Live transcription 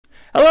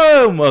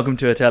Hello and welcome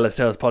to a Taylor's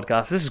Tales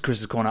podcast. This is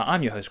Chris's Corner.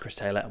 I'm your host, Chris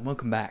Taylor, and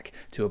welcome back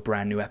to a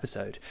brand new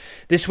episode.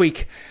 This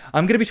week,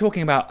 I'm going to be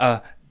talking about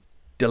a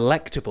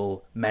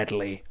delectable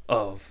medley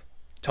of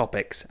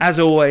topics. As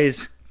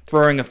always,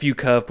 throwing a few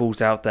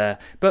curveballs out there,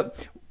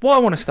 but what I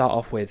want to start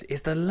off with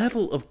is the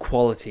level of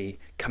quality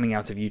coming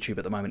out of YouTube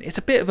at the moment. It's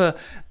a bit of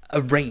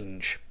a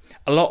range.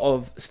 A lot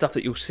of stuff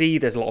that you'll see,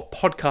 there's a lot of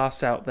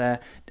podcasts out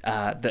there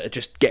that are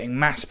just getting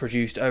mass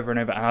produced over and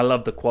over, and I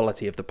love the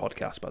quality of the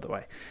podcast, by the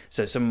way.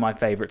 So some of my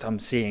favorites, I'm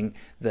seeing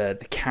the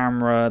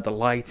camera, the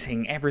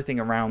lighting, everything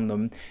around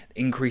them,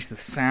 increase the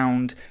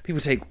sound. People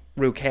take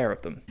real care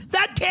of them.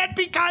 That can't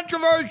be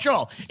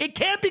controversial. It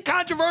can't be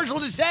controversial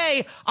to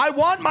say, I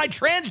want my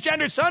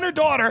transgender son or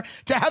daughter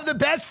to have the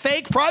best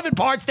fake private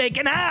parts they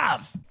can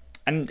have.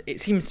 And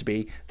it seems to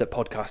be that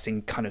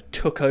podcasting kind of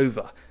took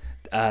over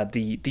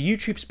the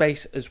YouTube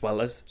space, as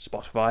well as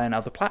Spotify and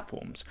other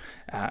platforms,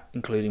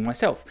 including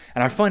myself.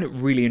 And I find it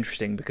really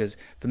interesting because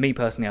for me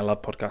personally, I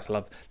love podcasts, I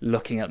love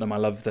looking at them, I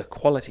love the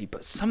quality,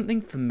 but something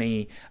for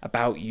me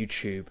about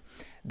YouTube,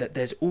 that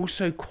there's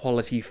also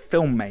quality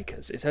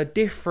filmmakers. It's a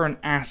different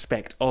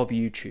aspect of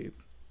YouTube.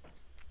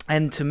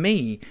 And to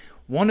me,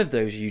 one of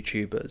those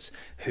YouTubers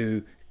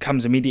who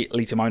comes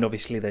immediately to mind,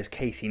 obviously there's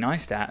Casey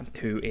Neistat,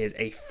 who is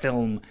a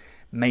film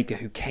maker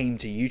who came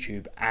to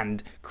YouTube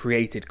and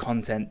created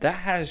content that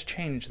has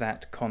changed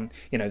that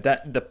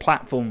the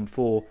platform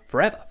for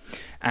forever.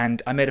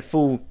 And I made a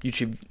full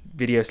YouTube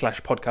video /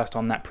 podcast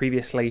on that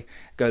previously.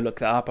 Go look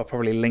that up. I'll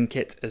probably link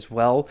it as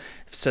well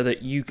so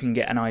that you can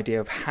get an idea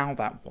of how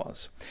that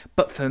was.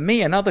 But for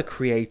me, another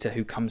creator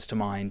who comes to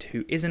mind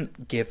who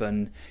isn't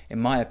given, in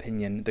my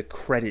opinion, the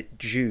credit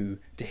due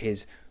to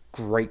his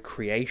great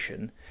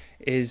creation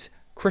is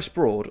Chris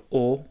Broad,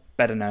 or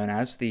better known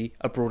as the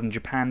Abroad in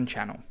Japan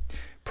channel.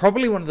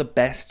 Probably one of the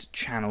best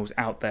channels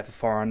out there for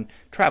foreign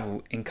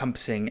travel,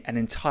 encompassing an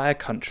entire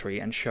country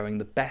and showing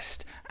the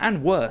best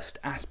and worst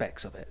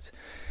aspects of it.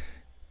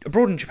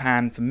 Abroad in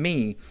Japan, for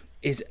me,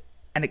 is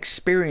an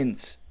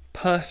experience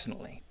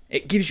personally.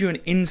 It gives you an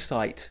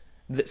insight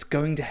that's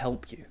going to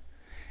help you.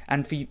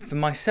 And for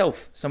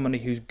myself, somebody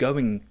who's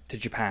going to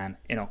Japan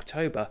in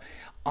October,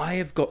 I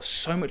have got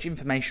so much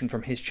information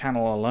from his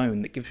channel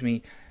alone that gives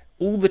me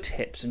all the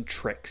tips and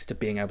tricks to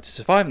being able to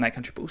survive in that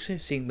country, but also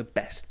seeing the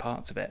best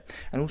parts of it,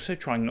 and also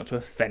trying not to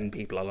offend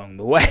people along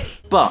the way.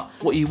 But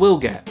what you will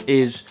get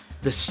is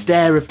the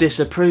stare of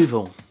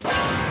disapproval.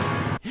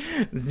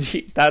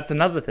 That's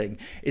another thing,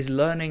 is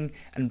learning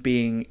and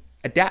being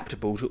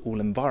adaptable to all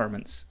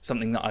environments.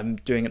 Something that I'm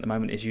doing at the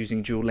moment is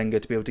using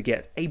Duolingo to be able to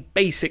get a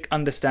basic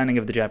understanding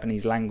of the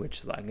Japanese language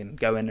so that I can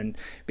go in and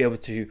be able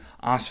to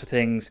ask for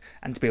things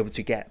and to be able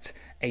to get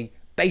a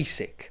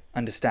basic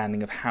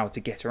understanding of how to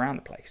get around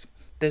the place.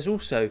 There's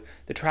also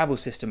the travel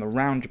system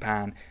around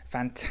Japan,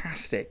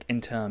 fantastic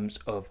in terms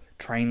of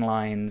train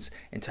lines,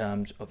 in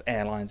terms of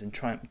airlines, in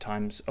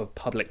terms of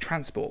public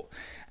transport.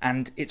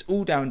 And it's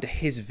all down to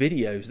his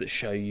videos that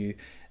show you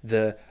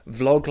the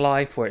vlog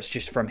life, where it's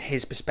just from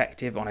his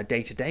perspective on a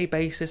day-to-day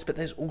basis, but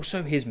there's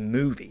also his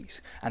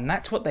movies. And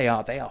that's what they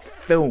are. They are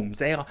films.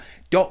 They are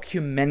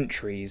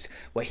documentaries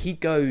where he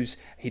does,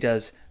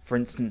 for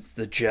instance,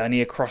 the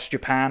journey across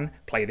Japan.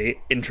 Play the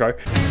intro.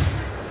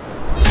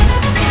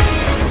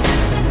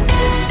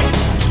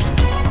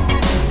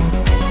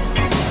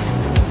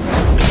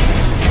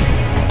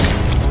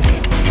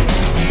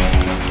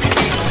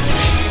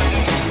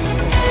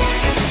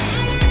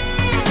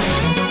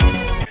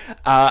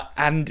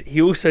 And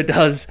he also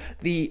does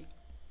the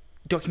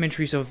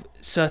documentaries of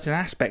certain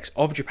aspects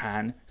of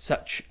Japan,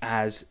 such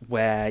as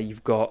where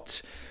you've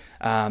got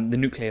the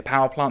nuclear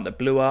power plant that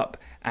blew up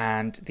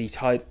and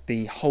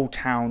the whole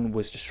town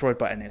was destroyed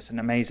by it, and it's an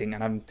amazing,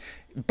 and I'm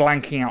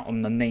blanking out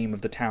on the name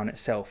of the town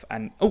itself,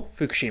 and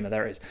Fukushima,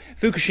 there it is.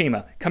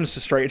 Fukushima comes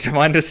straight to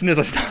mind as soon as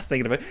I start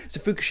thinking of it.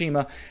 So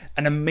Fukushima,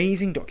 an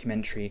amazing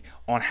documentary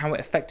on how it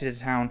affected the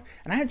town,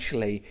 and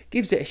actually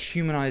gives it a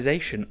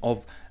humanization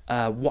of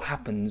what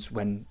happens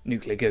when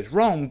nuclear goes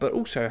wrong, but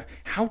also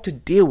how to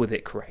deal with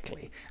it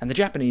correctly. And the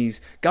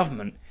Japanese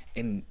government,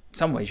 in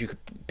some ways you could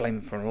blame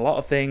them for a lot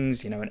of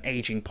things, an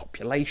aging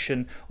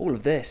population, all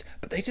of this,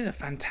 but they did a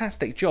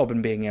fantastic job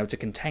in being able to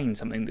contain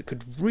something that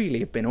could really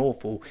have been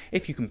awful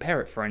if you compare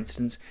it, for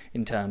instance,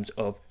 in terms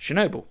of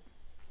Chernobyl.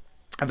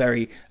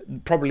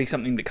 Probably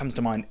something that comes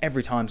to mind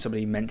every time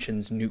somebody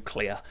mentions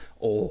nuclear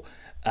or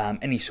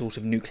any sort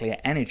of nuclear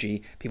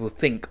energy. People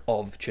think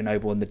of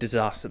Chernobyl and the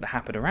disaster that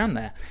happened around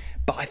there.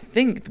 But I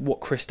think what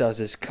Chris does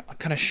is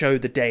kind of show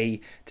the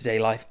day-to-day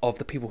life of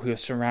the people who are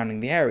surrounding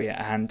the area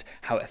and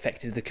how it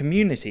affected the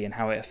community and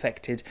how it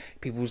affected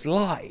people's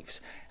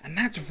lives. And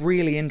that's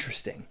really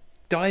interesting.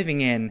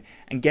 Diving in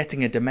and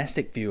getting a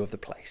domestic view of the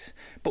place,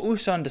 but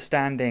also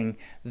understanding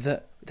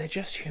that they're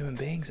just human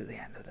beings at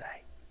the end of the day.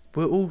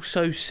 We're all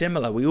so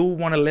similar. We all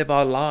want to live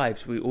our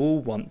lives. We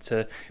all want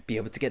to be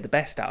able to get the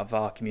best out of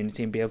our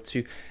community and be able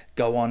to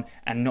go on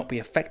and not be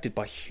affected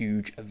by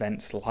huge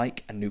events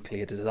like a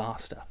nuclear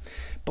disaster.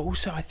 But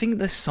also, I think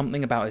there's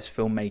something about his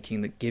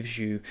filmmaking that gives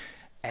you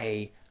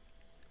a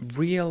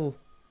real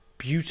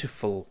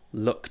beautiful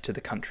look to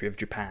the country of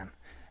Japan.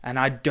 And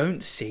I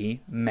don't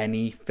see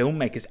many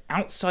filmmakers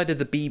outside of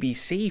the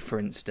BBC, for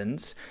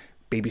instance.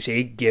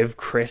 BBC give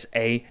Chris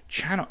a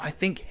channel. I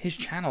think his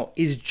channel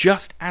is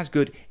just as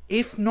good,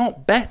 if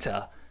not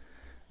better,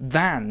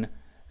 than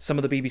some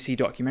of the BBC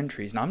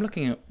documentaries. And I'm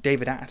looking at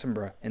David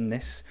Attenborough in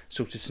this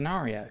sort of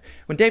scenario.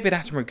 When David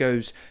Attenborough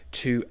goes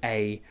to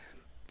a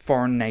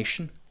foreign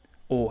nation,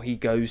 or he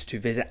goes to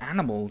visit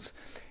animals,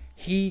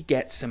 he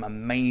gets some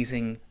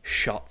amazing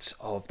shots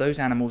of those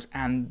animals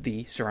and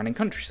the surrounding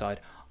countryside.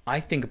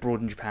 I think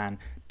Abroad in Japan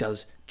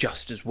does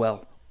just as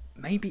well,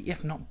 maybe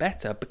if not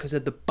better, because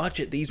of the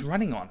budget that he's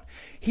running on.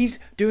 He's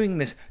doing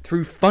this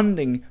through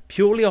funding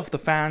purely off the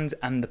fans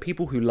and the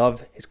people who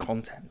love his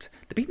content.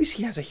 The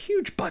BBC has a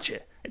huge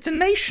budget. It's a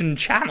nation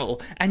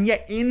channel, and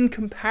yet in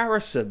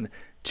comparison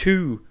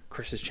to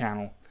Chris's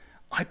channel,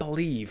 I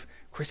believe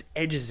Chris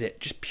edges it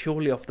just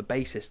purely off the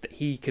basis that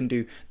he can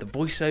do the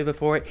voiceover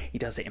for it, he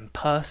does it in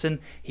person,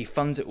 he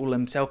funds it all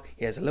himself,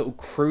 he has a little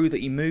crew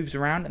that he moves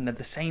around, and they're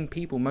the same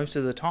people most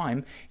of the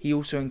time. He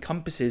also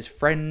encompasses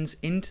friends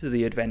into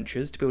the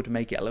adventures to be able to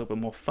make it a little bit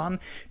more fun,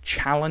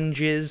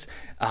 challenges,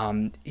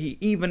 he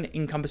even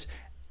encompasses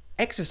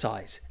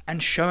exercise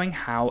and showing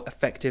how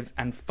effective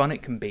and fun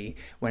it can be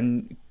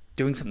when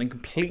doing something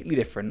completely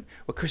different,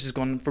 where Chris has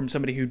gone from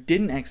somebody who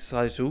didn't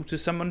exercise at all to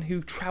someone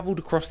who travelled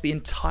across the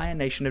entire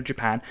nation of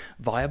Japan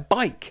via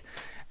bike.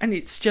 And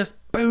it's just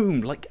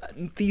boom, like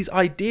these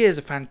ideas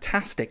are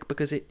fantastic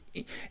because it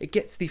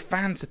gets the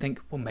fans to think,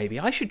 well, maybe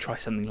I should try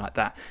something like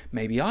that.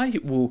 Maybe I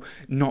will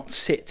not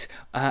sit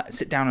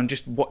down and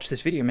just watch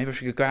this video. Maybe I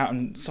should go out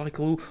and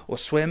cycle or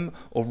swim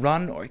or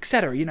run or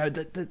etc. You know,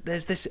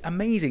 there's this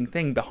amazing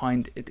thing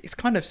behind it. It's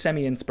kind of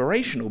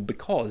semi-inspirational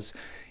because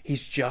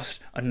he's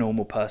just a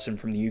normal person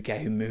from the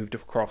UK who moved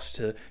across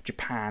to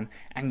Japan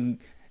and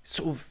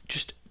sort of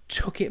just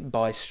took it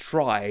by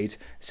stride,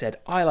 said,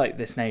 I like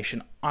this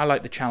nation, I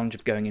like the challenge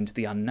of going into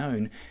the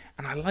unknown,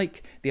 and I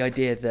like the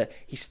idea that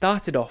he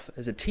started off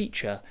as a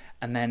teacher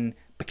and then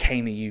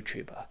became a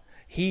YouTuber.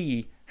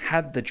 He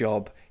had the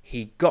job,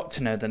 he got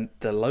to know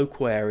the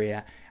local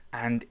area,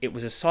 and it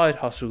was a side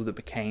hustle that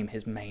became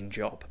his main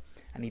job.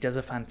 And he does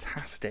a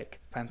fantastic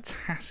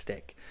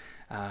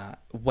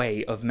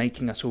way of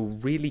making us all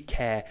really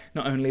care,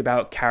 not only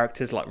about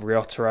characters like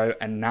Ryotaro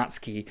and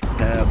Natsuki.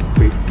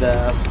 Happy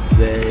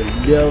birthday,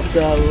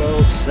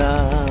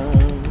 Ryotaro-san.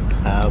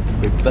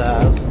 Happy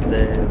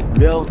birthday,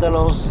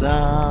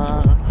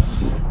 Ryotaro-san.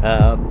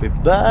 Happy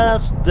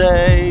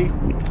birthday.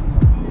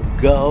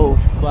 Go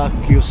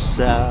fuck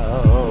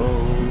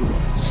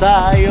yourself.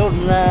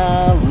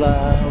 Sayonara,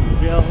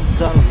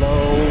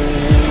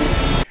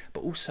 Ryotaro.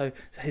 But also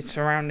his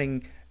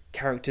surrounding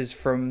characters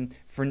from,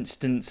 for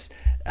instance,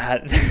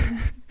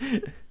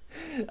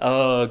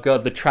 oh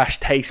god, the Trash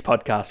Taste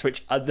podcast,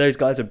 which those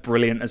guys are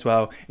brilliant as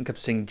well,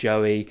 encompassing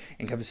Joey,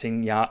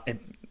 encompassing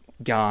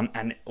Jan,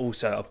 and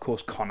also, of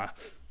course, Connor.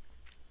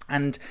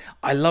 And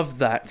I love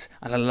that,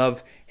 and I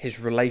love his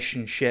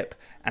relationship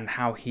and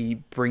how he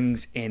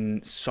brings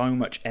in so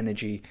much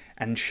energy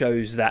and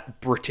shows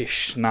that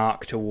British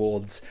snark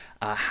towards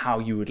how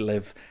you would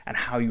live and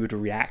how you would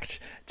react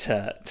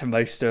to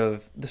most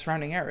of the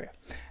surrounding area.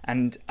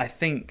 And I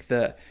think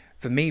that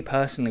for me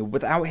personally,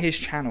 without his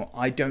channel,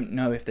 I don't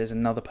know if there's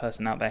another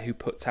person out there who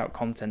puts out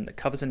content that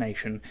covers a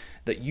nation,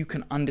 that you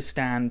can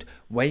understand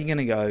where you're going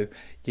to go,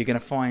 you're going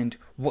to find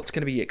what's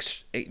going to be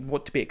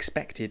what to be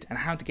expected and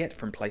how to get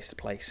from place to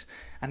place,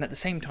 and at the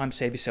same time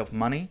save yourself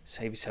money,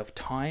 save yourself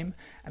time,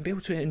 and be able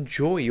to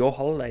enjoy your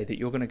holiday that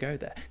you're going to go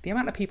there. The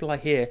amount of people I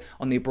hear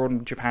on the Abroad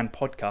in Japan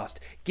podcast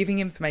giving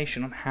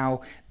information on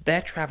how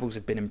their travels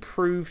have been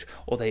improved,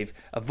 or they've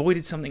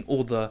avoided something,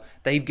 or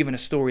they've given a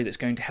story that's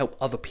going to help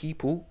other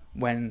people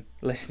when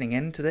listening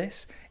into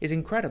this is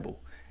incredible.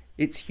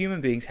 It's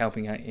human beings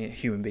helping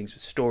human beings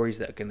with stories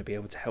that are going to be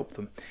able to help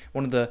them.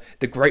 One of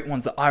the great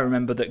ones that I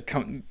remember that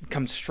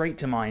comes straight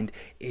to mind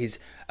is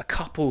a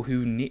couple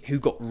who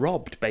got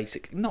robbed,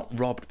 basically. Not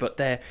robbed, but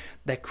their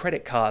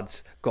credit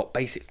cards got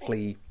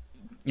basically,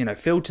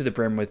 filled to the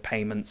brim with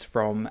payments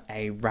from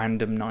a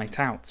random night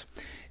out.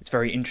 It's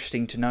very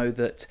interesting to know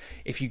that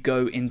if you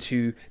go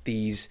into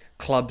these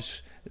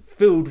clubs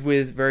filled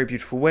with very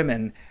beautiful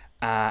women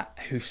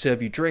who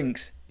serve you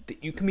drinks,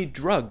 that you can be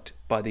drugged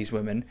by these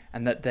women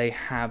and that they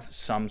have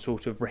some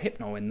sort of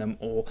Rohypnol in them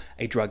or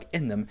a drug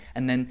in them,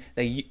 and then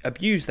they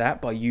abuse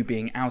that by you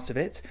being out of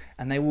it,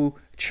 and they will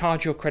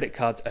charge your credit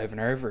cards over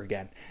and over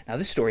again. Now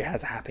this story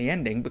has a happy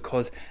ending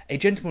because a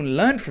gentleman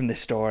learned from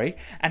this story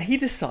and he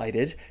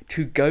decided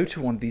to go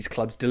to one of these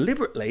clubs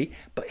deliberately,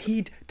 but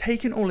he'd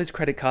taken all his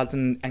credit cards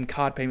and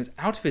card payments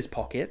out of his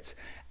pockets,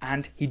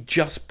 and he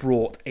just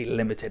brought a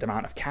limited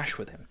amount of cash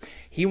with him.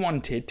 He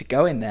wanted to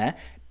go in there,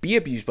 be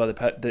abused by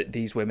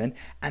these women,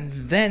 and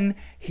then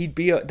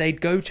they'd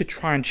go to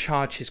try and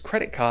charge his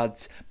credit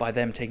cards by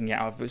them taking it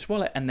out of his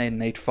wallet, and then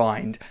they'd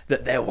find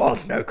that there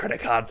was no credit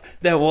cards,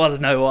 there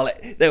was no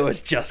wallet, there was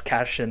just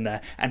cash in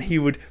there, and he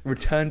would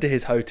return to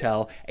his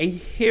hotel, a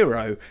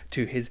hero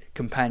to his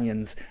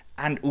companions,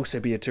 and also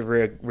be able to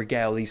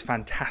regale these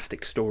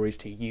fantastic stories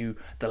to you,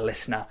 the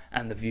listener,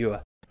 and the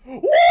viewer.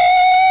 Woo!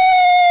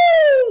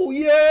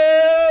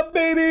 Yeah,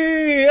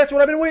 baby! That's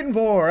what I've been waiting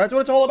for. That's what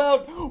it's all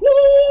about.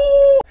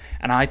 Woo!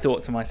 And I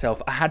thought to myself,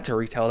 I had to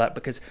retell that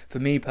because for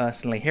me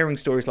personally, hearing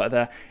stories like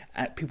that,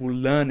 people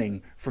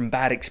learning from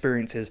bad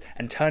experiences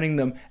and turning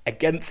them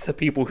against the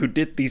people who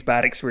did these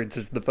bad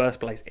experiences in the first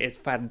place is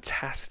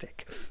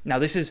fantastic. Now,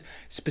 this is a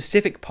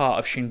specific part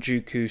of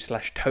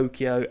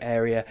Shinjuku/Tokyo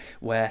area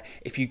where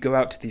if you go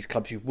out to these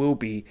clubs, you will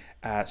be,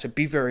 so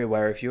be very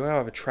aware. If you are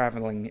ever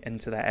traveling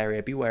into that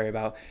area, be wary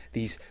about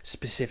these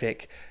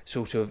specific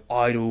sort of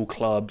idol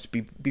clubs.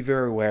 Be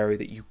very wary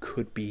that you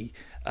could be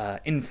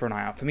in for a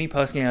night out. For me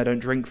personally, I don't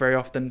drink very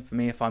often. For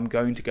me, if I'm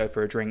going to go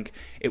for a drink,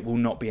 it will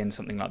not be in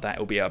something like that. It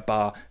will be a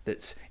bar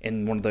that's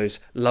in one of those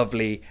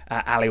lovely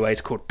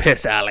alleyways called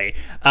Piss Alley.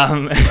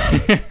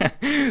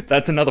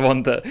 That's another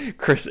one that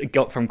Chris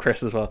got from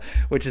Chris as well,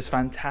 which is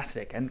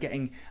fantastic. And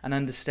getting an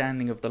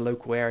understanding of the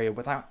local area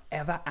without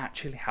ever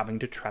actually having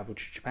to travel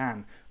to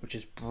Japan, which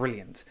is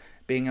brilliant.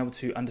 Being able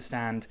to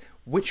understand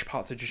which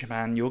parts of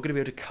Japan you're going to be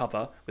able to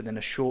cover within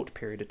a short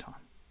period of time.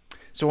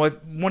 So I've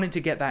wanted to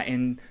get that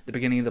in the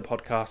beginning of the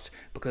podcast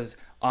because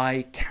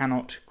I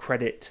cannot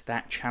credit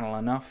that channel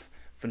enough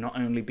for not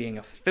only being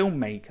a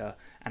filmmaker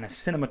and a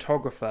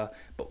cinematographer,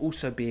 but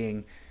also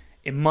being,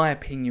 in my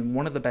opinion,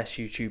 one of the best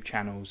YouTube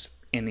channels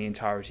in the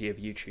entirety of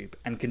YouTube,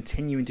 and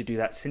continuing to do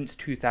that since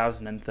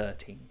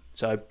 2013.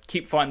 So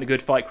keep fighting the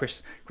good fight,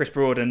 Chris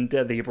Broad and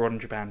the Abroad in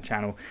Japan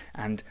channel.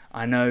 And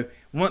I know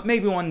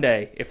maybe one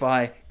day, if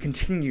I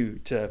continue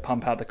to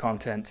pump out the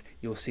content,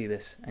 you'll see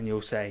this and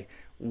you'll say,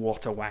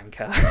 what a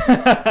wanker.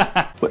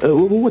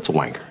 What's a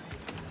wanker?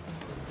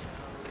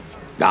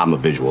 I'm a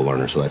visual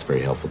learner, so that's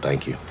very helpful.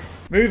 Thank you.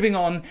 Moving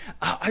on,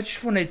 I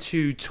just wanted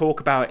to talk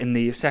about in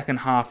the second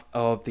half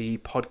of the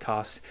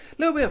podcast a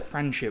little bit of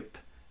friendship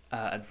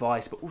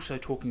advice, but also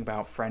talking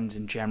about friends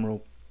in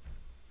general.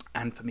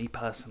 And for me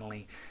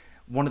personally,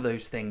 one of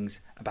those things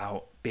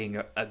about being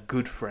a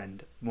good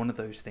friend, one of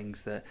those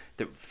things that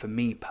for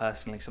me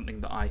personally,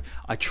 something that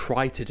I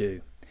try to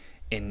do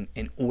in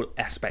all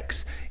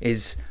aspects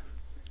is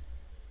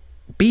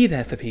be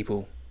there for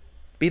people.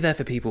 Be there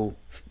for people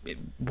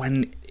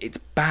when it's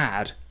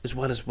bad as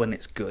well as when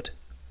it's good.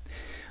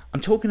 I'm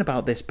talking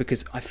about this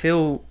because I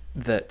feel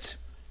that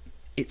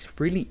it's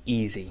really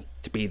easy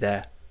to be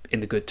there in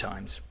the good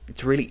times.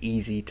 It's really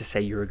easy to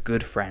say you're a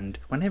good friend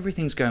when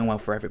everything's going well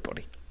for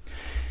everybody.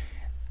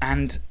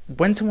 And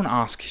when someone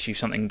asks you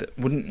something that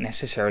wouldn't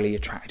necessarily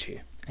attract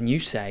you, and you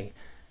say,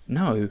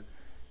 no,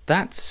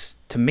 that's,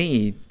 to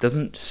me,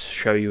 doesn't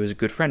show you as a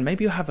good friend.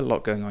 Maybe you have a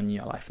lot going on in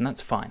your life, and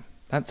that's fine.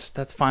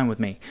 That's fine with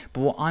me.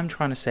 But what I'm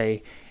trying to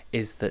say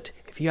is that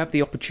if you have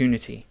the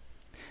opportunity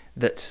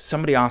that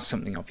somebody asks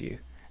something of you,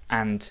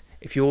 and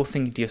if you're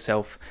thinking to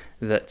yourself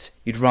that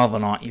you'd rather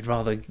not, you'd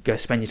rather go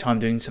spend your time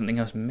doing something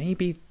else,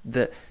 maybe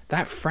that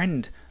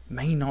friend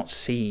may not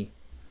see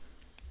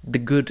the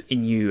good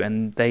in you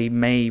and they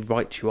may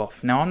write you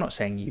off. Now, I'm not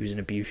saying use and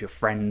abuse your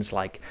friends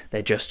like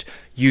they're just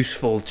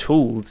useful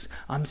tools.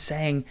 I'm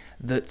saying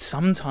that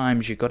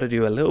sometimes you've got to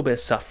do a little bit of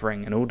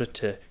suffering in order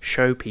to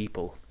show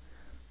people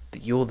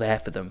that you're there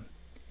for them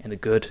in the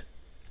good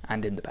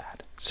and in the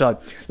bad. So,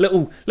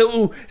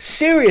 little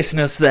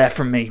seriousness there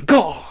from me.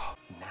 God.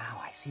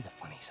 Now I see the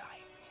funny side.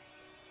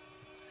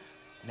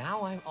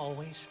 Now I'm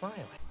always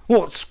smiling.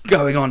 What's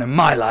going on in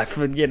my life?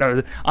 You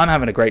know, I'm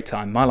having a great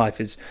time. My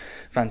life is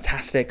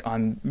fantastic.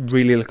 I'm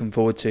really looking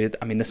forward to it.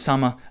 I mean, the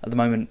summer at the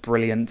moment,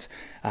 brilliant.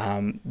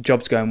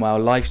 Job's going well.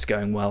 Life's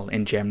going well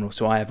in general.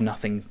 So I have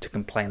nothing to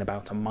complain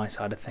about on my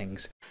side of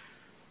things.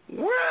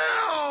 Well,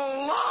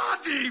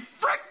 Lottie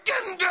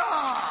frickin'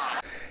 da!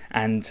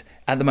 And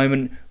at the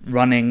moment,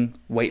 running,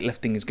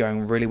 weightlifting is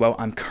going really well.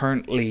 I'm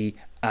currently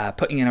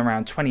putting in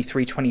around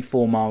 23,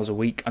 24 miles a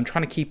week. I'm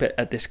trying to keep it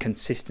at this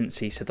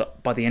consistency so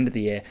that by the end of the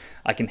year,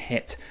 I can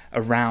hit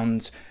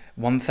around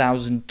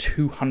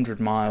 1,200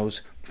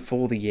 miles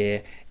for the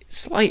year.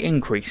 Slight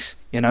increase,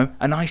 you know,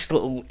 a nice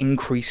little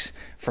increase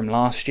from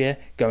last year,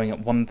 going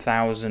at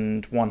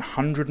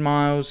 1,100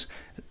 miles.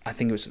 I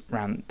think it was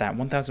around that,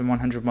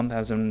 1,100,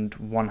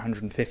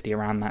 1,150,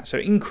 around that. So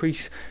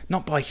increase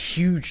not by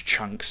huge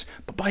chunks,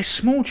 but by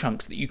small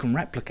chunks that you can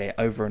replicate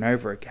over and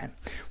over again.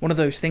 One of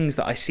those things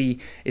that I see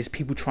is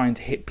people trying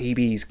to hit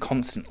PBs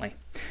constantly.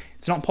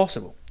 It's not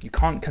possible. You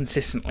can't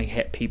consistently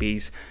hit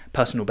PBs,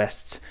 personal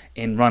bests,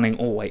 in running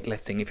or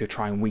weightlifting if you're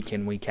trying week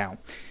in, week out.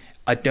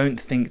 I don't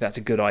think that's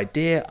a good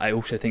idea. I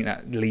also think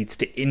that leads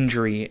to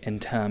injury in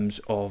terms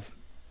of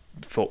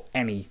for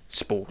any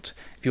sport.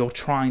 If you're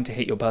trying to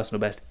hit your personal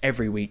best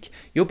every week,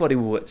 your body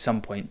will at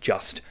some point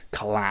just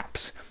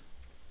collapse.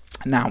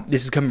 Now,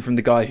 this is coming from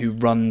the guy who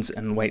runs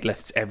and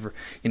weightlifts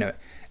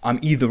I'm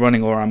either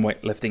running or I'm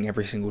weightlifting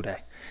every single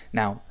day.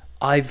 Now,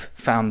 I've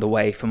found the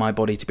way for my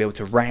body to be able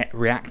to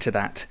react to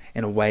that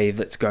in a way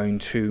that's going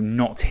to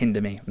not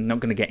hinder me. I'm not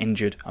going to get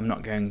injured. I'm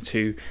not going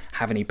to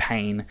have any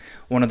pain.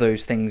 One of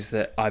those things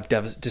that I've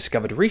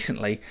discovered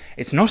recently,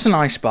 it's not an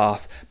ice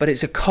bath, but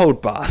it's a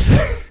cold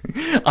bath.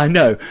 I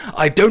know,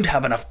 I don't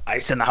have enough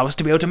ice in the house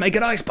to be able to make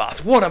an ice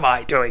bath. What am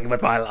I doing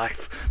with my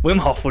life? Wim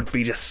Hof would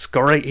be just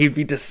great. He'd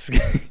be just,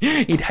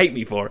 he'd hate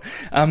me for it.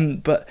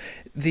 But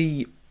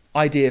the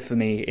idea for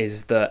me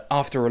is that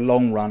after a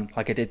long run,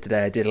 like I did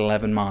today, I did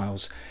 11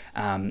 miles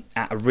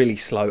at a really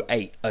slow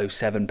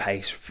 8:07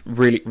 pace,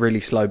 really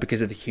slow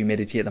because of the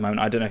humidity at the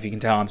moment. I don't know if you can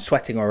tell, I'm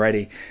sweating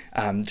already,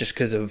 just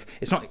because of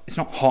it's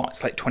not hot.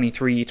 It's like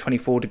 23,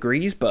 24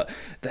 degrees, but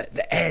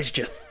the air's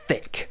just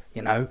thick.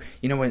 You know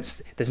when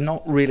there's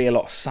not really a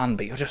lot of sun,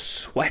 but you're just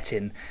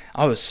sweating.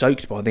 I was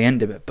soaked by the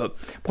end of it. But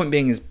point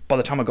being is, by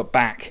the time I got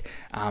back,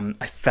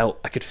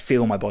 I could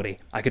feel my body.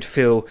 I could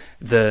feel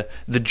the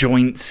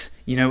joints.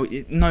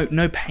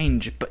 No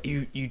pain, but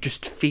you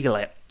just feel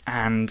it.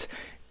 And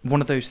one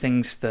of those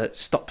things that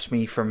stops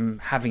me from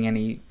having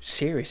any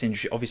serious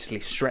injury, obviously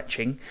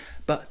stretching,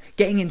 but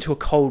getting into a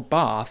cold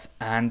bath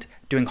and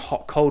doing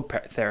hot cold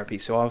therapy.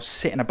 So I'll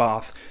sit in a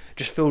bath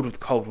just filled with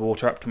cold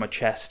water up to my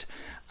chest,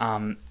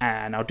 and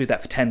I'll do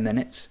that for 10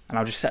 minutes, and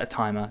I'll just set a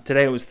timer.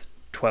 Today it was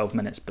 12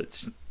 minutes, but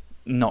it's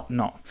not.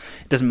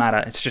 It doesn't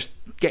matter. It's just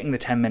getting the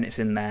 10 minutes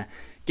in there,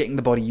 getting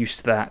the body used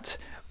to that.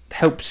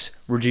 Helps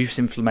reduce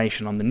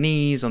inflammation on the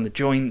knees, on the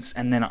joints,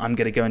 and then I'm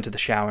going to go into the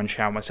shower and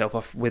shower myself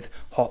off with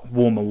hot,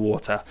 warmer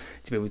water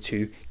to be able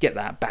to get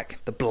that back,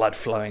 the blood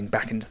flowing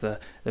back into the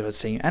blood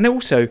stream. And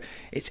also,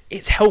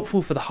 it's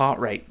helpful for the heart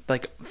rate.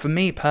 Like, for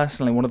me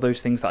personally, one of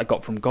those things that I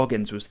got from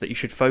Goggins was that you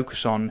should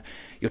focus on,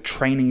 your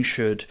training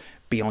should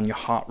be on your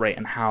heart rate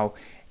and how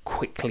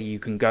quickly you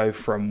can go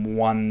from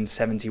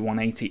 170,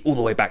 180 all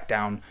the way back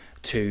down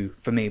to,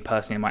 for me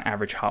personally, my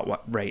average heart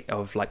rate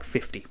of like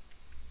 50.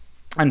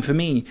 And for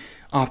me,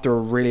 after a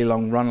really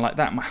long run like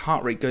that, my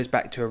heart rate goes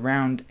back to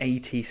around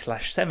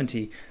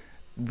 80/70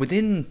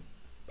 within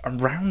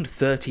around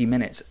 30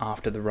 minutes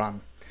after the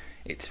run.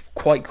 It's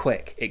quite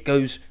quick. It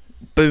goes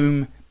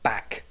boom,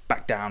 back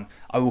down.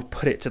 I will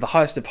put it to the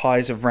highest of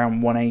highs of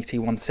around 180,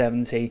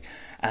 170,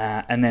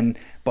 and then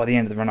by the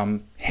end of the run,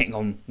 I'm hitting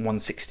on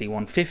 160,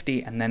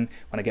 150, and then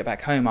when I get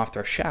back home after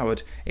I've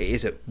showered, it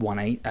is at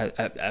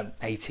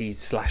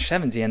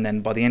 80/70, and then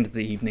by the end of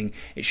the evening,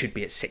 it should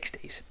be at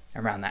 60s.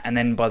 Around that, and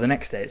then by the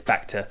next day it's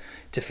back to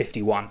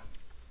 51.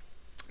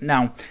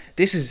 Now,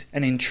 this is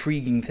an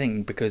intriguing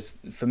thing because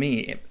for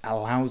me it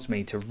allows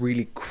me to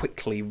really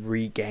quickly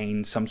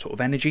regain some sort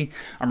of energy.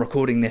 I'm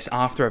recording this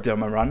after I've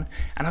done my run,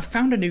 and I've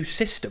found a new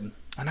system.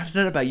 And I don't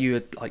know about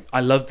you, like, I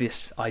love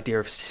this idea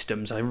of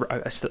systems. I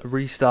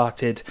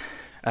restarted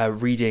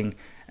reading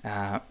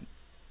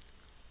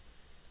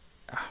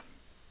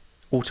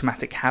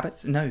Automatic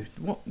Habits. No,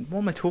 what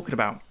am I talking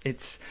about?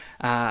 It's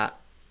oh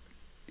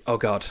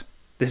god.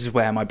 This is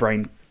where my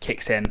brain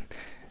kicks in.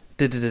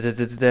 No,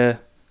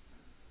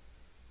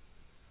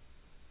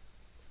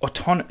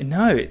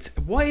 it's...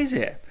 What is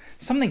it?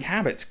 Something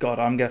Habits. God,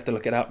 I'm going to have to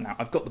look it up now.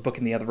 I've got the book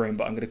in the other room,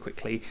 but I'm going to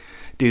quickly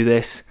do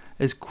this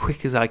as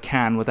quick as I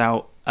can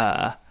without...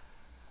 oh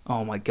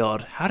my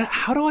god.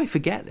 How do I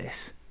forget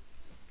this?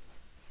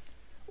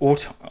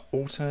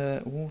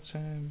 Automatic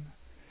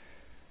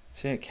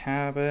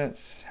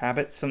Habits,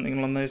 something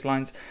along those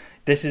lines.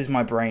 This is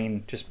my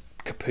brain just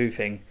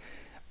kapoofing.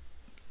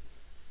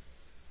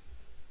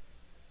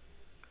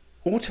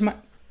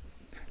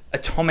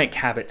 Atomic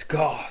Habits.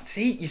 God,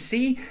 you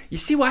see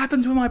what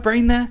happens with my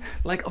brain there?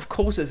 Like, of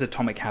course it's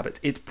Atomic Habits.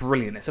 It's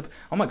brilliant.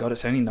 Oh my god,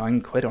 it's only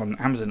 £9 on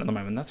Amazon at the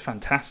moment. That's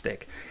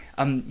fantastic.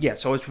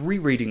 So I was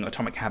rereading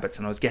Atomic Habits,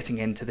 and I was getting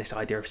into this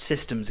idea of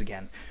systems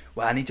again,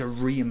 where I need to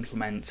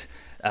re-implement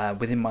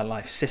within my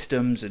life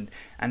systems and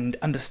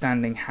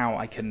understanding how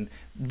I can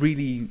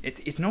really...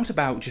 It's not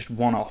about just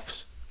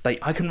one-offs. Like,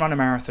 I can run a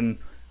marathon,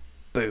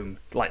 boom,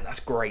 like, that's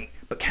great.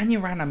 But can you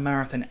run a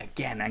marathon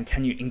again, and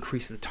can you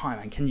increase the time,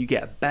 and can you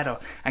get better,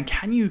 and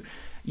can you,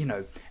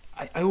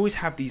 I always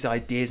have these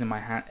ideas in my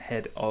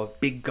head of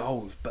big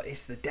goals, but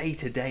it's the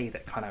day-to-day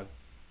that kind of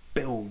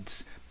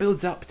builds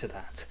up to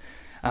that.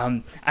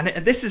 And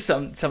this is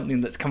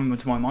something that's coming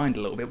into my mind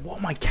a little bit. What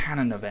are my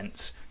canon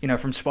events?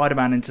 From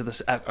Spider-Man into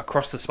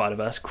across the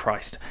Spider-Verse.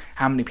 Christ,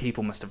 how many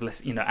people must have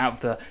listened? Out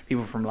of the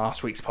people from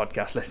last week's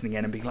podcast listening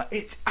in and being like,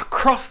 "It's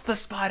across the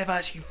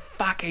Spider-Verse, you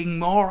fucking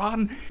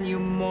moron! You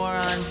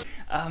moron!"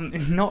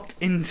 Not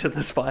into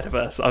the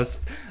Spider-Verse. I was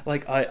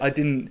like, I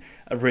didn't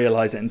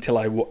realize it until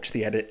I watched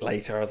the edit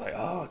later. I was like,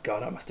 oh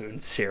god, I must have been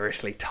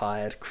seriously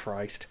tired.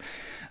 Christ.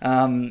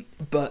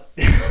 But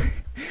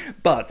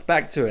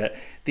back to it,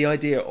 the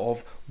idea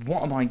of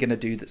what am I going to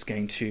do that's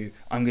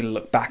I'm going to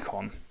look back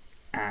on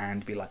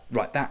and be like,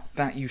 right,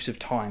 that use of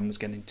time was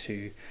going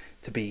to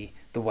be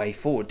the way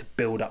forward to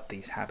build up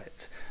these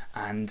habits.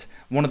 And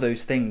one of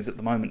those things at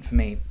the moment for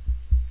me,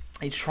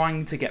 it's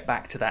trying to get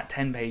back to that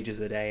 10 pages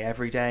a day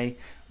every day,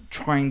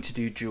 trying to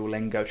do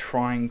Duolingo,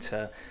 trying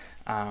to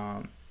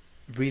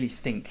really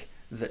think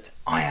that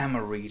I am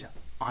a reader.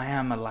 I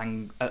am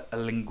a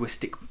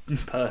linguistic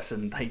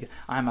person. Like,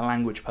 I am a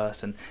language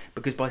person,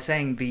 because by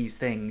saying these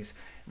things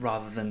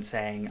rather than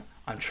saying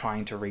I'm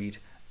trying to read,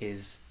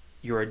 is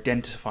you're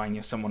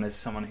identifying someone as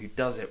someone who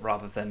does it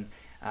rather than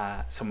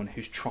someone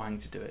who's trying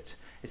to do it.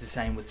 It's the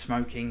same with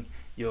smoking.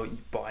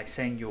 By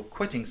saying you're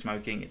quitting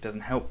smoking, it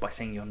doesn't help. By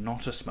saying you're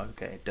not a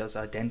smoker, it does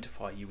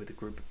identify you with a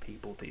group of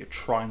people that you're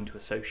trying to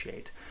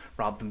associate,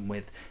 rather than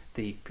with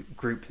the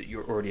group that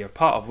you're already a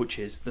part of, which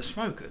is the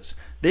smokers.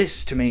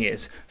 This, to me,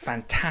 is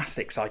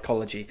fantastic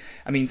psychology.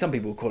 I mean, some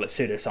people call it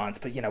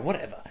pseudoscience, but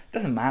whatever. It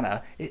doesn't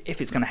matter.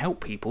 If it's going to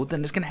help people,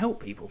 then it's going to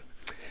help people.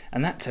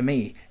 And that, to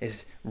me,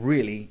 is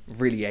really,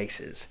 really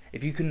aces.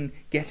 If you can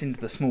get into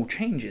the small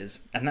changes,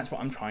 and that's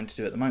what I'm trying to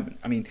do at the moment.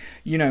 I mean,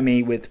 you know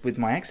me with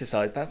my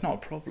exercise, that's not a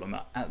problem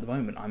at the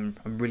moment. I'm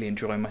really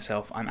enjoying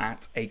myself. I'm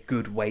at a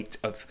good weight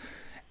of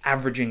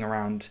averaging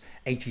around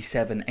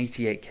 87,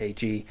 88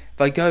 kg.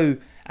 If I go,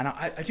 and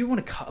I do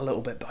want to cut a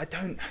little bit, but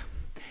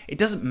it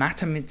doesn't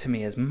matter to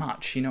me as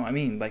much, you know what I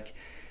mean? Like,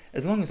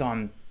 as long as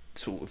I'm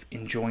sort of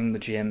enjoying the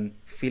gym,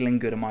 feeling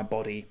good in my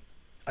body,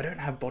 I don't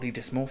have body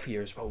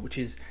dysmorphia as well, which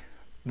is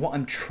what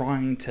I'm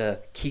trying to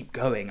keep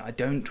going. I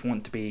don't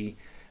want to be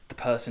the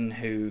person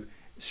who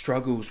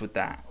struggles with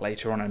that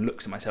later on and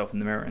looks at myself in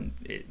the mirror and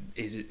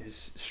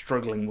is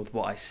struggling with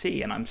what I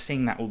see. And I'm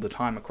seeing that all the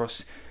time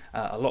across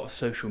a lot of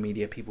social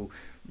media, people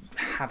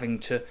having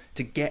to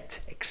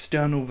get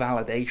external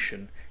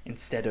validation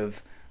instead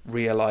of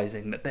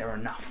realizing that they're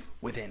enough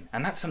within.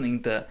 And that's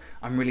something that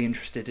I'm really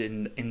interested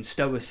in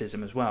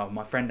stoicism as well.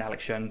 My friend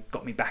Alex Schoen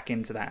got me back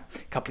into that a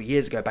couple of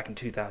years ago, back in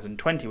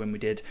 2020, when we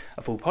did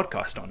a full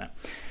podcast on it.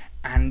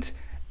 And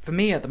for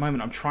me at the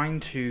moment, I'm trying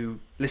to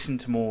listen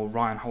to more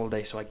Ryan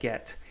Holiday, so I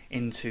get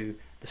into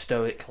the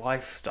stoic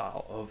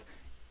lifestyle of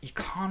you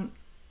can't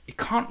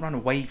run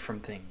away from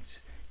things.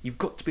 You've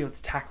got to be able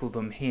to tackle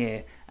them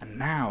here and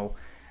now.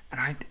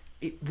 And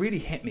it really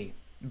hit me,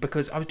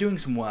 because I was doing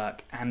some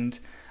work and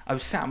I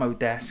was sat at my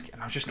desk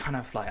and I was just kind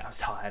of like, I was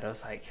tired. I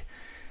was like,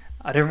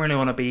 I don't really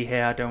want to be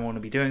here. I don't want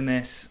to be doing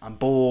this. I'm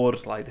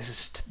bored. Like,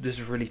 this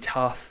is really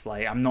tough.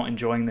 Like, I'm not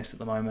enjoying this at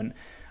the moment.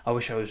 I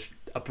wish I was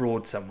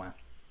abroad somewhere.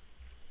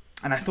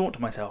 And I thought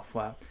to myself,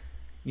 well,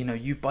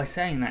 you by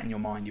saying that in your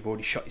mind, you've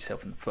already shot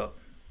yourself in the foot.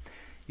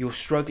 You're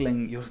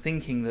struggling. You're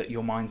thinking that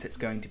your mindset's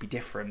going to be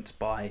different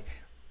by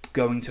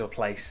going to a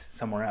place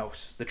somewhere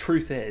else. The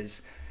truth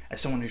is, as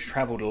someone who's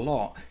traveled a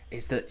lot,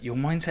 is that your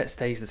mindset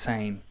stays the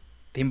same.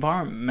 The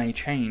environment may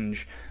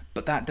change,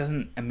 but that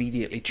doesn't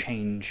immediately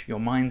change your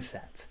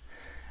mindset.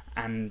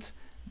 And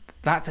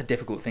that's a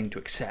difficult thing to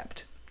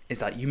accept. Is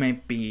that you may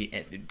be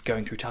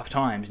going through tough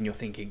times and you're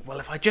thinking, well,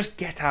 if I just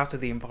get out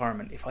of the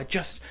environment, if I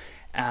just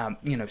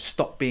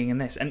stop being in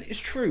this. And it's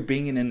true,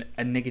 being in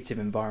a negative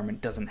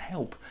environment doesn't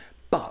help.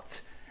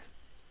 But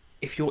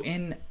if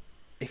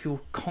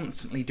you're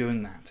constantly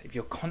doing that, if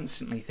you're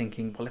constantly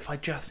thinking, well, if I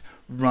just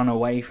run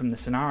away from the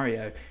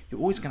scenario,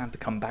 you're always going to have to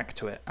come back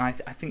to it. And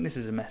I think this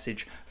is a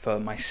message for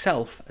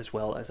myself as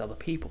well as other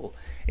people.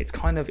 It's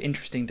kind of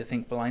interesting to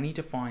think, well, I need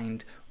to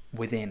find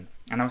within.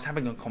 And I was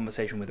having a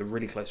conversation with a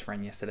really close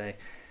friend yesterday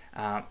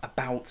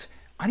about,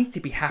 I need to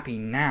be happy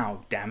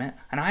now, damn it.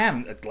 And I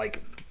am,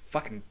 like,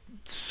 fucking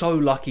so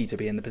lucky to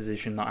be in the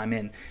position that I'm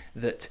in,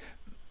 that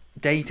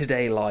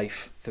day-to-day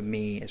life for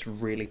me is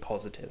really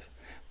positive.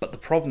 But the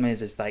problem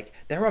is like,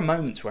 there are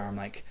moments where I'm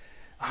like,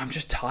 I'm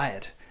just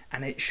tired.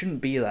 And it shouldn't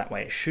be that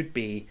way. It should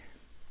be,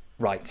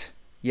 right,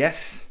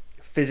 yes,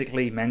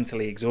 physically,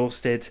 mentally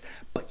exhausted,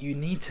 but you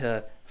need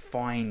to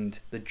find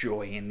the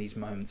joy in these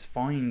moments,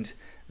 find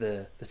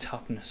the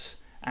toughness,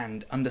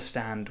 and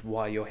understand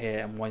why you're here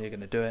and why you're going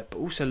to do it, but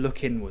also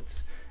look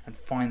inwards and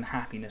find the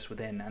happiness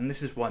within. And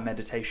this is why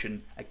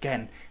meditation,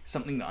 again, is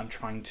something that I'm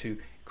trying to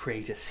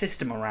create a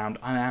system around.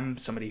 I am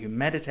somebody who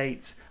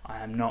meditates. I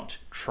am not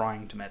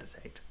trying to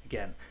meditate.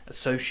 Again,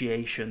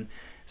 association,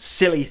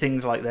 silly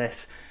things like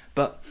this.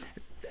 But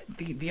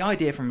the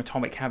idea from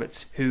Atomic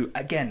Habits, who,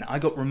 again, I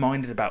got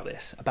reminded about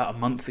this about a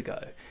month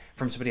ago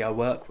from somebody I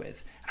work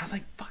with. And I was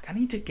like, fuck, I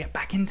need to get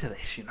back into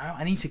this,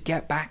 I need to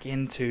get back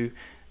into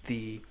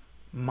the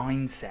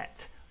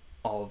mindset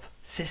of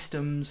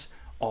systems,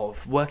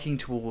 of working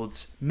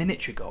towards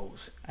miniature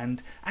goals.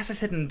 And as I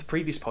said in the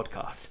previous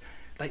podcast,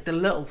 like the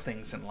little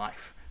things in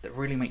life that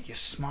really make you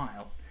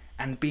smile,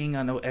 and being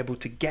able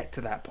to get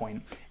to that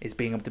point is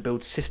being able to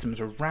build systems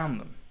around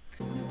them.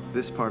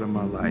 This part of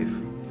my life,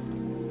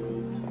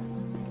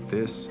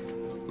 this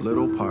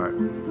little part,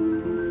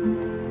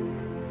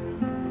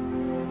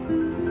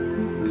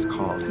 is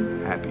called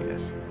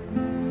happiness.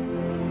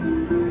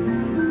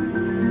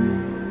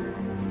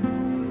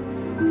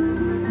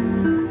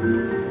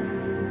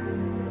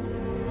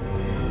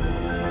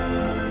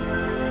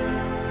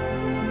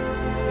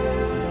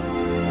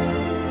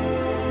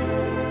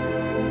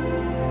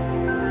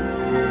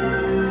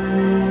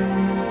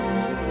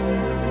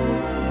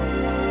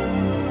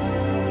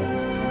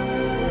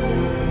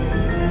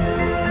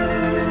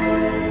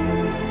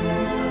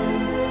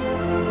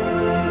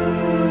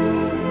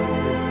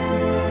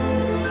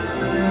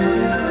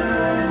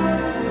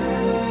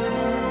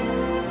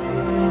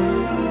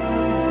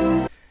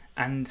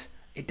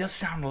 does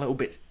sound a little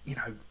bit,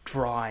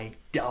 dry,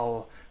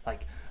 dull,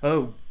 like,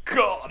 oh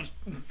God,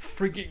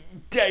 freaking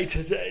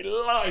day-to-day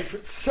life,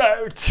 it's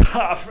so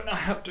tough, and I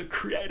have to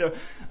create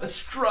a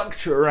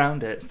structure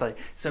around it. It's like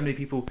so many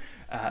people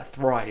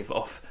thrive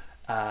off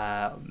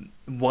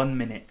 1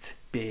 minute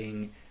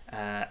being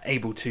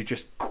able to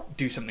just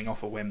do something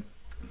off a whim.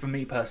 For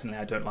me personally,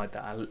 I don't like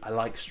that. I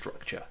like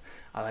structure.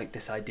 I like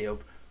this idea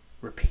of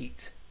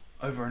repeat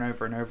over and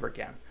over and over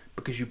again,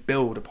 because you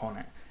build upon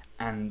it.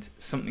 And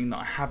something that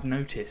I have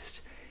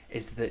noticed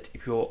is that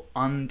if you're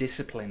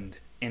undisciplined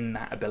in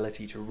that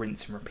ability to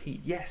rinse and repeat,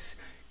 yes,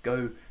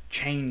 go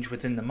change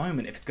within the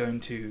moment if it's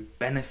going to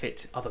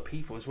benefit other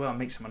people as well,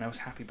 make someone else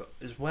happy, but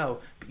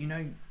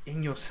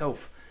in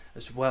yourself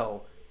as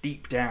well,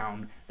 deep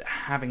down, that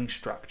having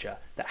structure,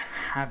 that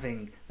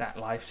having that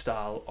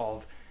lifestyle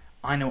of,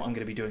 I know what I'm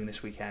going to be doing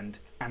this weekend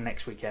and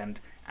next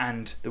weekend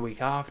and the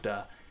week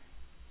after,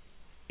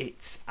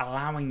 it's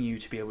allowing you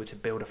to be able to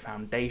build a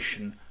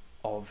foundation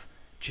of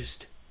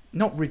just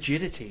not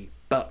rigidity,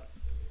 but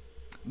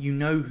you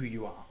know who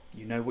you are,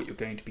 you know what you're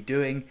going to be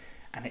doing,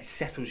 and it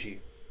settles you,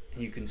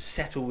 and you can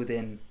settle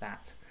within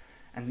that.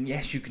 And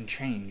yes, you can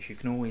change, you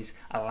can always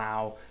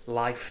allow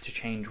life to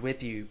change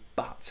with you,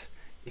 but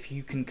if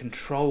you can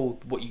control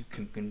what you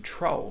can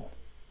control,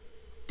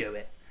 do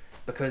it.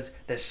 Because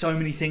there's so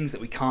many things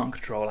that we can't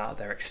control out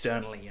there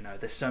externally.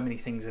 There's so many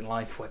things in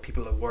life where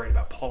people are worried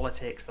about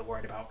politics, they're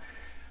worried about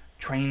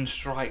train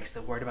strikes,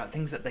 they're worried about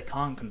things that they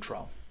can't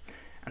control.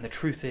 And the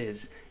truth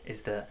is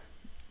that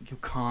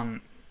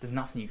there's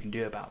nothing you can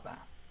do about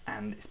that.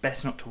 And it's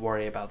best not to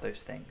worry about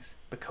those things,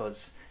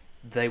 because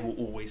they will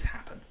always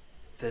happen.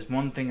 If there's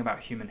one thing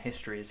about human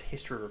history, is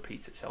history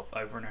repeats itself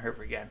over and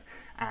over again.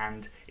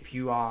 And if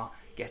you are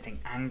getting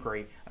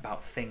angry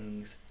about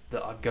things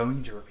that are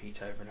going to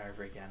repeat over and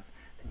over again,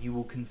 then you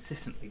will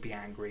consistently be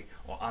angry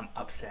or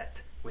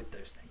upset with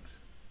those things.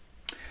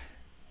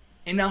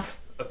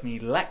 Enough of me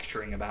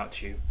lecturing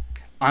about you.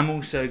 I'm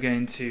also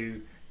going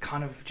to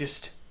kind of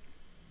just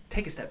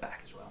take a step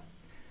back as well.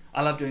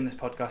 I love doing this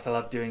podcast. I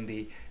love doing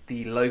the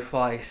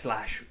lo-fi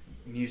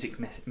 / music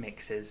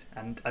mixes,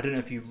 and I don't know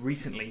if you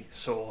recently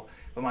saw,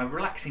 but my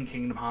relaxing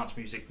Kingdom Hearts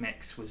music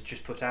mix was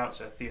just put out,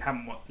 so if you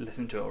haven't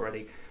listened to it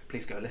already,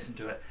 please go listen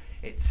to it.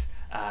 It's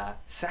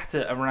sat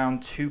at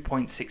around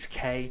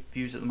 2.6k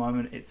views at the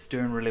moment. It's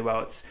doing really well.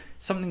 It's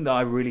something that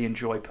I really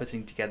enjoy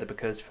putting together,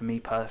 because for me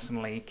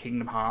personally,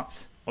 Kingdom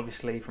Hearts,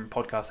 obviously from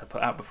podcasts I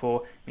put out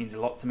before, means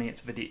a lot to me.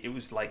 It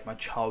was like my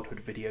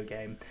childhood video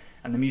game,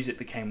 and the music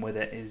that came with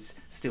it is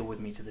still with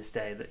me to this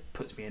day. That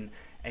puts me in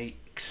a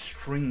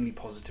extremely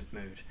positive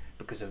mood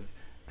because of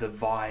the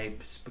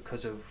vibes,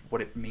 because of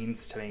what it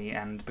means to me,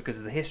 and because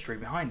of the history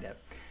behind it.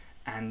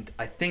 And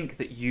I think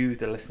that you,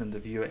 the listener, the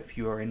viewer, if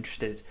you are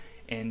interested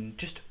in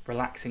just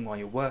relaxing while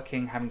you're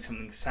working, having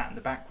something sat in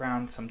the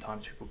background,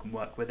 sometimes people can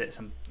work with it,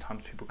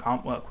 sometimes people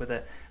can't work with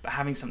it, but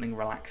having something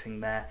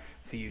relaxing there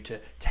for you to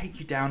take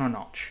you down a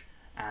notch,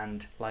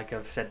 and like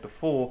I've said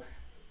before,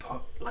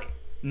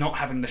 not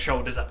having the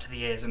shoulders up to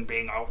the ears and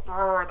being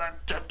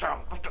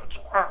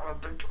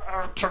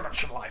too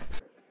much in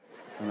life.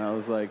 And I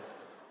was like,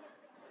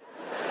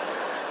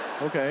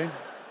 okay,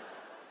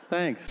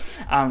 thanks.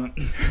 And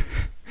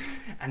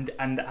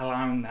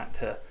allowing that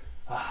to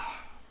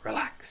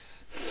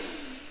relax.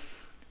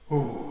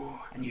 Ooh,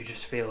 and you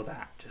just feel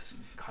that, just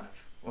kind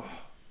of,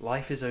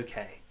 life is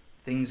okay,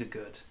 things are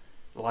good,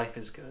 life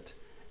is good,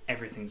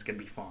 everything's gonna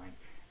be fine.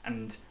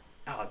 And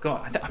oh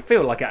god, I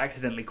feel like I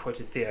accidentally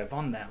quoted Theo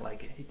Von there.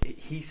 Like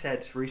he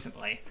said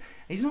recently,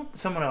 he's not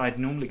someone I'd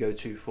normally go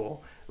to for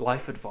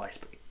life advice,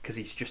 because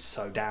he's just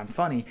so damn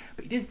funny,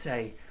 but he did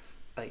say,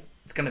 like,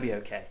 it's gonna be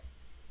okay.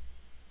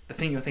 The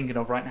thing you're thinking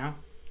of right now,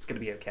 it's gonna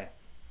be okay.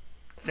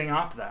 The thing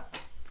after that,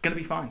 it's gonna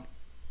be fine.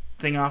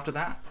 The thing after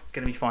that, it's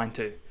gonna be fine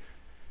too.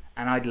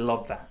 And I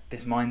love that,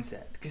 this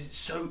mindset, because it's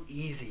so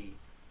easy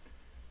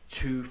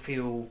to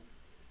feel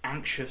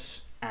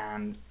anxious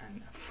and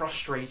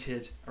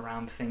frustrated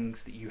around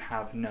things that you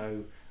have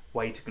no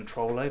way to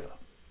control over.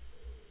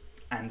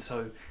 And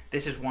so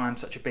this is why I'm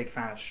such a big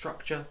fan of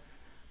structure,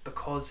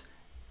 because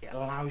it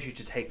allows you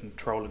to take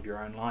control of your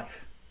own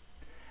life.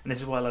 And this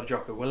is why I love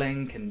Jocko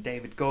Willink and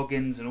David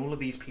Goggins and all of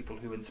these people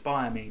who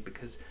inspire me,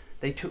 because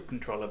they took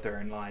control of their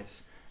own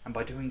lives, and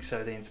by doing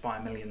so they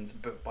inspire millions,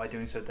 but by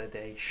doing so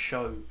they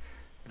show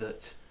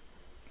that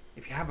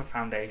if you have a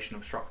foundation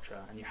of structure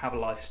and you have a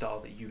lifestyle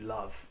that you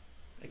love,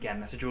 again,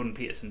 that's a Jordan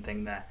Peterson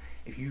thing there,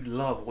 if you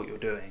love what you're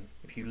doing,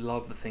 if you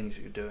love the things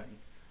that you're doing,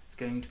 it's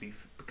going to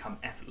become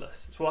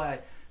effortless. It's why,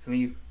 for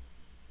me,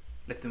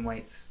 lifting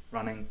weights,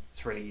 running,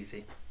 it's really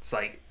easy. It's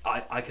like,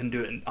 I can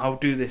do it, and I'll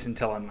do this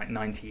until I'm like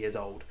 90 years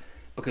old,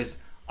 because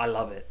I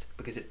love it,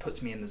 because it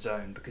puts me in the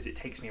zone, because it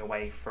takes me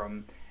away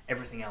from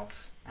everything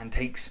else and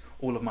takes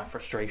all of my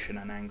frustration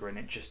and anger, and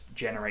it just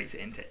generates it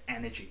into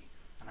energy,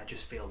 and I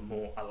just feel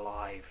more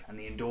alive, and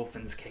the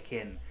endorphins kick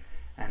in,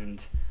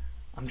 and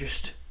I'm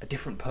just a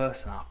different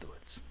person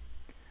afterwards.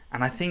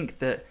 And I think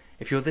that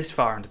if you're this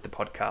far into the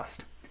podcast,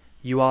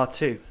 you are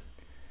too.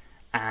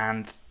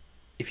 And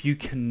if you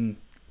can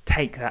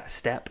take that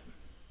step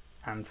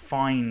and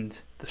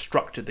find the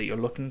structure that you're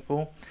looking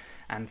for,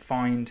 and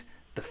find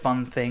the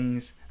fun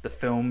things, the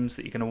films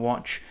that you're going to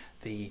watch,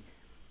 the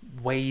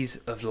ways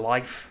of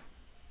life,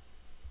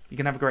 you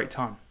can have a great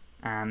time.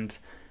 And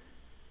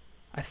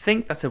I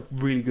think that's a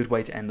really good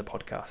way to end the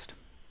podcast.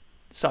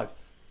 So,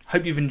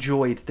 hope you've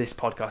enjoyed this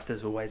podcast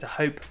as always. I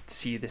hope to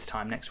see you this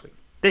time next week.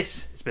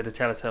 This has been a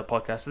Telltale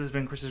podcast. This has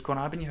been Chris's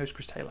Corner. I've been your host,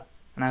 Chris Taylor.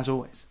 And as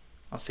always,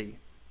 I'll see you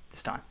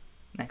this time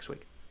next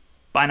week.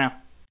 Bye now.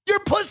 Your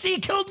pussy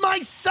killed my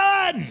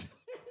son!